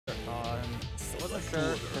wasn't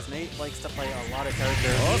sure because Nate likes to play a lot of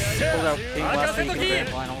characters. He pulled out King last week in the Grand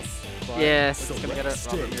Finals. Yeah. He's just gonna get it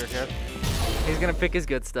Robert Mirror. He's gonna pick his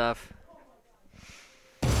good stuff.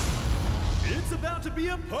 It's about to be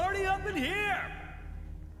a party up in here.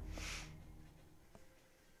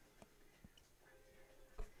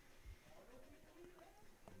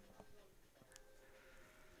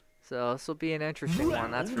 So this will be an interesting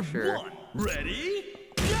one, that's for sure. Ready?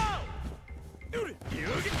 Go!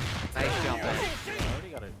 Nice jump in. Already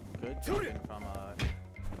got a good token from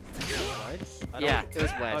Wedge? Yeah, it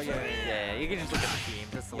was Wedge. Oh, yeah. You can just look at the team.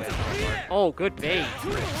 That's the way it's going to work. Oh, good bait.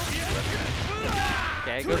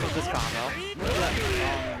 Okay, goes with this combo.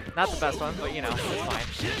 Not the best one, but you know, it's fine.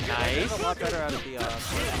 Nice. A lot better out of the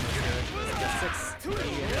 6 and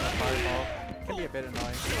a fireball. Can be a bit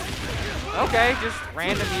annoying. Okay, just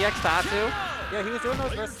random EX Tatsu. Yeah, he was doing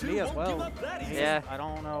those versus me as well. Yeah. I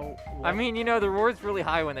don't know. I mean, you know, the reward's really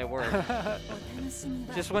high when they work.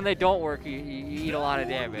 Just when they don't work, you eat a lot of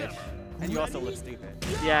damage. And you also look stupid.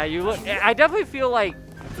 Yeah, you look. I definitely feel like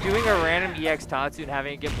doing a random EX Tatsu and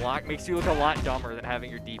having it get blocked makes you look a lot dumber than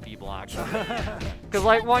having your DP blocked. Because,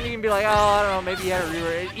 like, one, you can be like, oh, I don't know, maybe you had a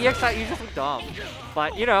reroll. EX Tatsu, you just look dumb.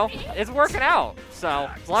 But, you know, it's working out. So,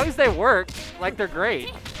 as long as they work, like, they're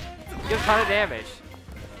great. Give a ton of damage.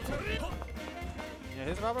 Yeah,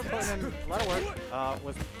 his Robert putting in a lot of work.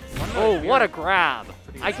 Was Oh, what a grab.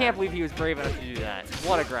 I can't believe he was brave enough to do that.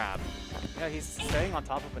 What a grab. Yeah, he's staying on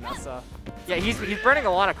top of Vanessa. Yeah, he's burning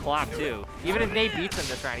a lot of clock, too. Even if Nate beats him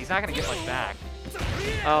this round, he's not going to get much back.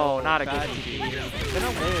 Oh, not a good DP. He's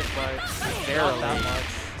going to live, but barely. not that much.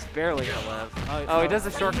 He's barely going to live. Oh, he does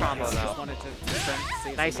a short combo, though.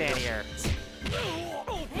 Nice anti-air.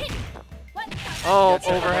 Oh,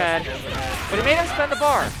 overhead. But it made him spend the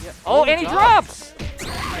bar. Oh, and he drops!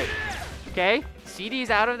 Okay, CD's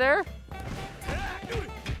out of there.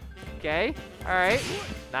 Okay, all right.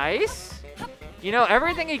 Nice. You know,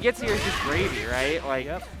 everything he gets here is just gravy, right? Like,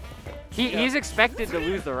 he's expected to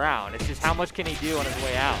lose the round. It's just how much can he do on his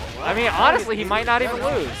way out. I mean, honestly, he might not even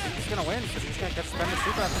lose. He's going to win because he's going to get to spend the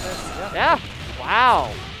super after this. Yeah.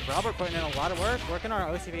 Wow. Robert putting in a lot of work, working on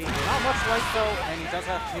OCV. Not much life though, and he does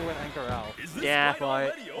have to do with Anchorel. Yeah.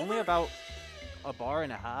 But only about a bar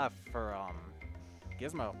and a half for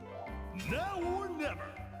Gizmo. Now or never.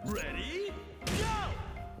 Ready? Go!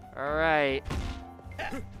 All right.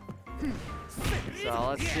 So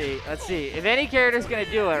let's see. If any character's gonna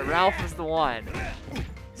do it, Ralph is the one.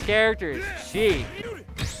 His character's She.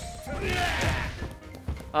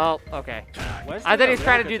 Oh, okay. I thought he was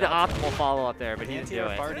trying to do the optimal follow-up there, but he didn't do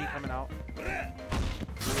it. Coming out.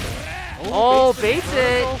 Oh, baits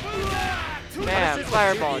it! Man,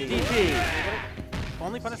 fireball, DP.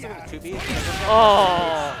 Only punished it with a 2B.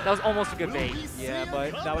 Oh, that was almost a good bait. Yeah,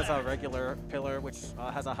 but that was a regular pillar, which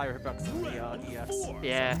has a higher hitbox than the EX.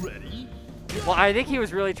 Yeah. Well, I think he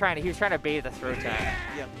was really trying to bait the throw tech.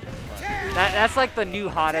 Yep. That's like the new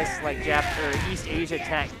hottest like or East Asia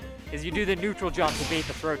tech, is you do the neutral jump to bait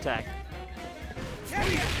the throw tech.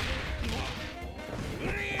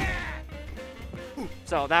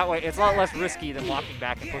 So that way, it's a lot less risky than walking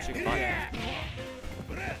back and pushing a button.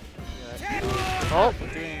 Oh,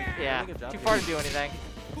 yeah, too far to do anything.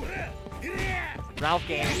 Ralph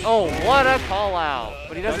Gaming. Oh, what a call out!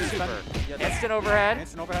 But he doesn't super. Instant overhead.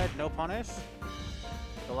 Instant overhead, no punish.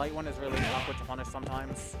 The light one is really awkward to punish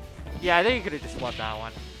sometimes. Yeah, I think you could have just left that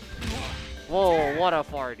one. Whoa, what a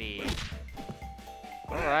farty.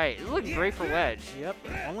 All right, it looks great for Wedge. Yep,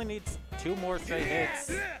 only needs 2 more straight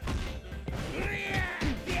hits.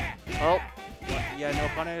 Oh. Yeah, no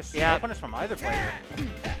punish. Yeah. No punish from either player.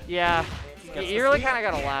 Yeah, you really kind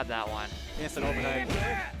of got to lab that one. Instant overhead.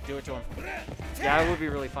 Do it to him. Yeah, it would be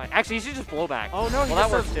really fun. Actually, you should just blow back. Oh, no, he that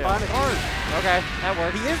just works too. on hard. Okay, that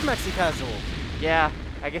works. He is Mexi casual. Yeah,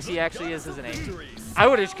 I guess he actually is, isn't he? I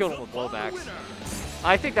would have just killed him with blowbacks.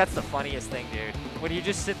 I think that's the funniest thing, dude. When you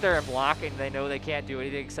just sit there and block and they know they can't do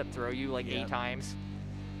anything except throw you like 8 times.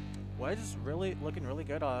 Wedge is really looking really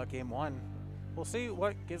good game 1. We'll see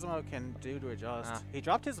what Gizmo can do to adjust. He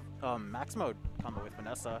dropped his max mode combo with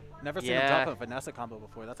Vanessa. Never seen him drop a Vanessa combo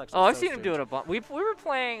before. That's actually I've seen him do it a bunch. We were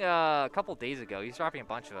playing a couple days ago. He's dropping a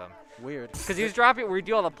bunch of them. Weird. Because he was dropping where we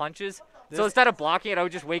do all the punches. So instead of blocking it, I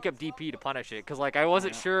would just wake up DP to punish it. Because like I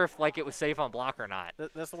wasn't sure if like it was safe on block or not.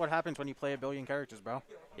 That's what happens when you play a billion characters, bro.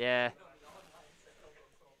 Yeah.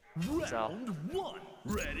 Round 1.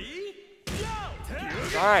 Ready?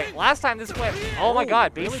 All right, last time this went. Oh my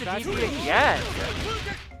God, base the DP again.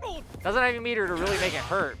 Doesn't have a meter to really make it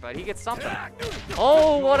hurt, but he gets something.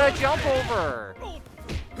 Oh, what a jump over!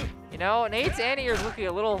 You know, Nate's anti-air's looking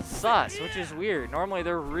a little sus, which is weird. Normally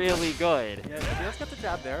they're really good. Yeah, he does get the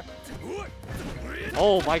jab there.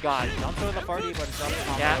 Oh my god. Jumps over the party, but it's not the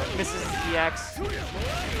combo. Yeah, misses EX.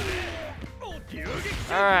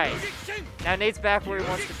 Alright. Now Nate's back where he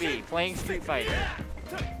wants to be, playing Street Fighter.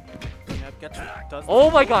 Yep, does Oh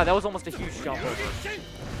my god, that was almost a huge jump over.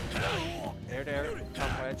 air to air,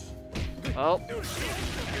 jump wedge. Oh.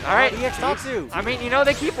 Alright. EX Tatsu. I mean, you know,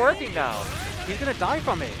 they keep working now. He's gonna die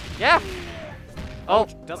from it. Yeah. Oh.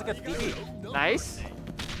 Doesn't get the DP. Nice.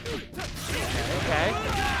 Okay.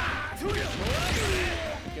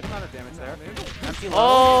 Good amount of damage there. Empty low.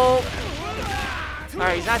 Oh.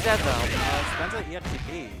 Alright, he's not dead though. Spends an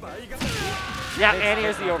EXP. Yeah, and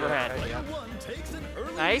here's the overhead. Yeah.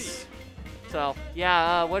 Nice. So,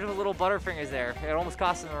 yeah, Wedge with a little Butterfingers there. It almost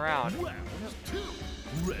cost him a round.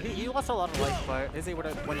 He lost a lot of life, but is able to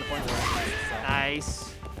win the point where so.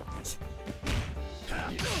 Nice.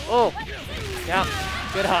 Oh. Yep.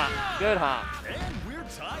 Good hop. Good hop. And we're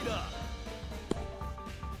tied up.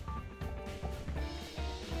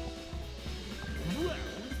 Round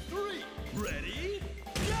 3. Ready?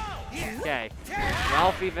 Go! Okay.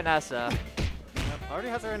 Ralphie Vanessa. Yep, already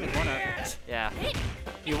has her in the corner. Yeah.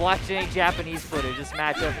 If you watch any Japanese footage, this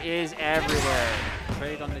matchup is everywhere.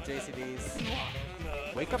 Trade on the JCDs.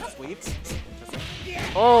 Wake up sweeps.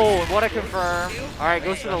 Oh, what a confirm. Alright,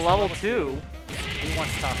 goes to the level 2. He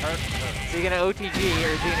wants to hurt. Is he gonna OTG or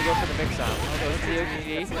is he gonna go for the mix up?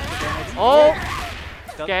 OTG. Oh!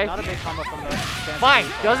 Okay. Not a big combo from the Fine,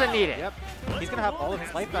 doesn't need it. Yep. He's gonna have all of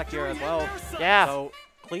his life back here as well. Yeah. So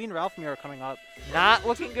clean Ralph mirror coming up. Not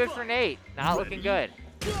looking good for Nate. Not looking good.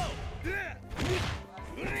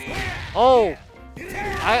 Oh!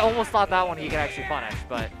 I almost thought that one he could actually punish,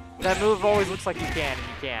 but that move always looks like you can and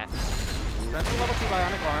you can't. Spencer level 2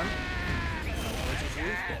 bionic arm.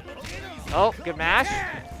 Oh, good mash.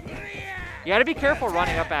 You gotta be careful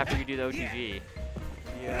running up after you do the OTG.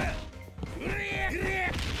 Yeah.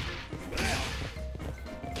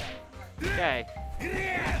 Okay.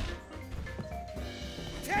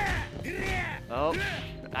 Oh,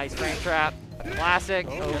 nice frame trap. Classic,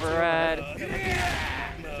 overhead.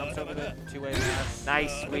 Jumps over the two-way mash.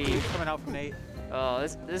 Nice sweep. Coming out from Nate. Oh,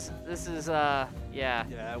 this is yeah.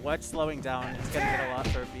 Yeah, Wedge slowing down. He's getting hit a lot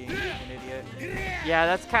for being an idiot. Yeah,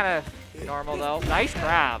 that's kind of normal though. Nice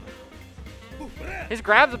grab. His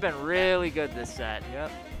grabs have been really good this set.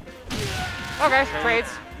 Yep. Okay, trades.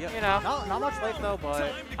 Yep. You know. Not much life though,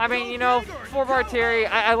 but I mean, you know, 4-bar Terry,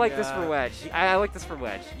 I like this for Yeah. Wedge. I like this for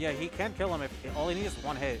Wedge. yeah, he can kill him if all he needs is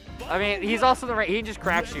one hit. I mean, he's also the right. He can just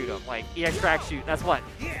crack shoot him. Like, EX crack shoot. That's what?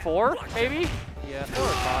 4, maybe? Yeah, 4 or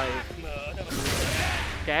 5.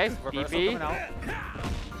 Okay, Reversal BP. coming out.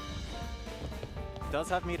 Does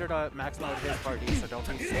have meter to max mode his party, so don't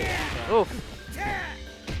be scared. Oof.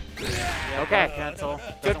 Yeah, Okay. Cancel.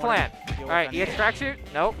 Good Doesn't wanna plan. deal with Alright, any- EX crack shoot?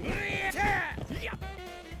 Nope.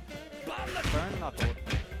 Burn knuckle.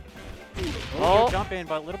 Oh. Good jump in,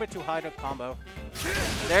 but a little bit too high to combo.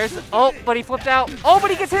 There's. Oh, but he flipped out. Oh,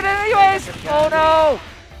 but he gets hit anyways. Oh no.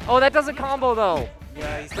 Oh, that doesn't combo though.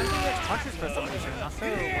 Yeah, he's getting EX punches for some reason. Not sure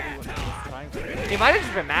what he was trying to do. He might have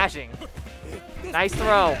just been mashing. Nice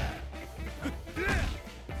throw.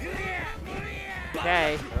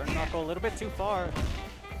 Okay. Burn knuckle a little bit too far.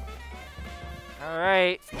 All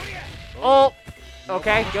right. Oh.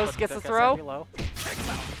 Okay. Ghost gets the throw.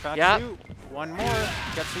 Yeah. Shoot. One more.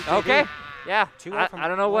 Gets the Okay. Yeah. Two out from I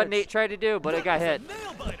don't know what Wedge. Nate tried to do, but it got hit.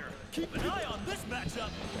 Nail biter. Keep an eye on this matchup.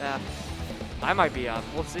 Yeah. I might be up.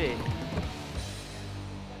 We'll see.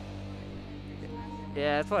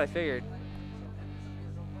 Yeah, that's what I figured.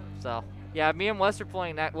 So, yeah, me and Wes are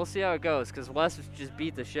playing that. We'll see how it goes, because Wes just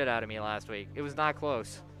beat the shit out of me last week. It was not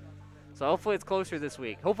close. So hopefully it's closer this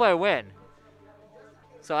week. Hopefully I win.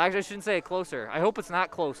 So actually I shouldn't say it closer. I hope it's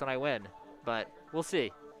not close and I win. But we'll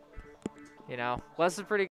see. You know, Wes is pretty